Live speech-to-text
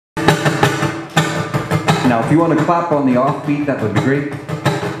Now, if you want to clap on the offbeat, that would be great.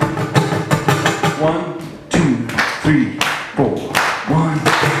 1, 2, 3, 4. 1,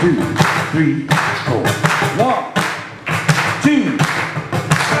 2, 3, 4. 1, 2,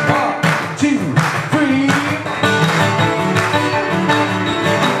 1, 2, 3.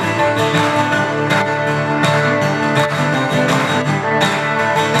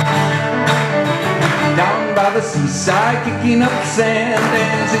 Down by the seaside, kicking up sand,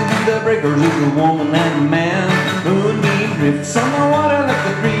 dancing to the breakers is a woman and a man. Moonbeam drifts on the water like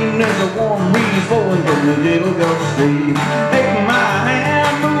a dream. There's a warm breeze blowing from the little Gulf Stream. Take my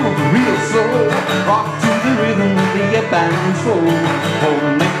hand, move real slow, rock to the rhythm of the abandoned flow. Hold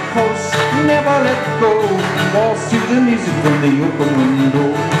me close, never let go, waltz to the music from the open window.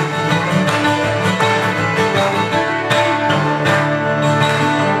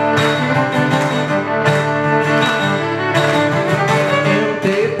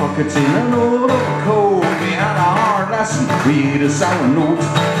 Empty pockets in an old overcoat, behind a hard glass and create a sour note.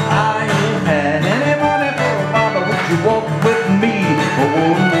 I ain't had any money for a bottle. Would you walk with me for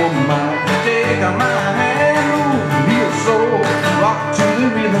one more mile? Take my hand, move real slow, rock to the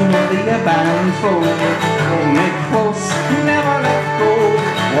rhythm of the abandoned flow. Hold me close, never let go,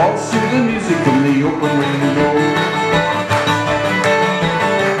 waltz to the music from the open window.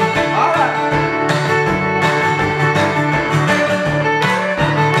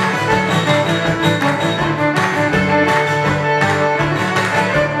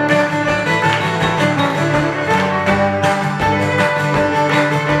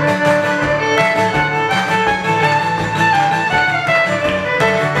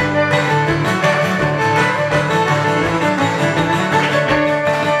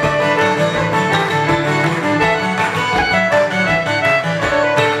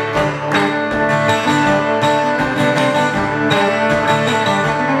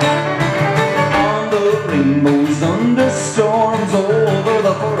 Rainbows under storms, over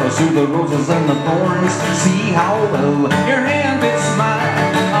the forest through the roses and the thorns. See how well your hand fits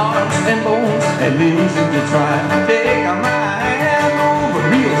mine, arms and bones and limbs intertwine. Take my hand, move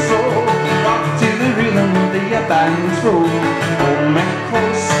real slow, rock to the rhythm of the abandoned flow. Hold me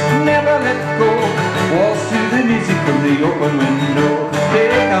close, never let go, waltz to the music from the open window.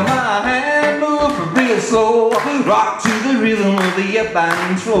 Take my hand, move real slow, rock to the rhythm of the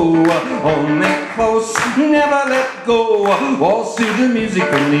abandoned flow. Hold me close, never let go, waltz to the music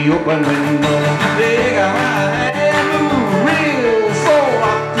from the open window. Take my hand, move real slow,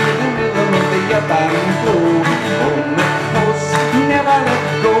 rock to the rhythm of the abandoned flow. Hold me close, never let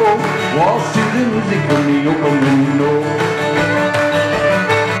go, waltz to the music from the open window.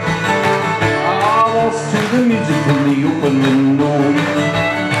 Waltz to the music from the open window.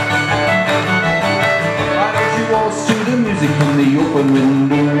 Waltz to the music from the open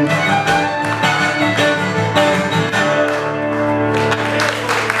window.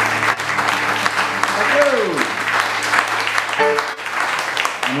 Thank you.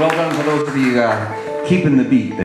 And well done for those of you keeping the beat.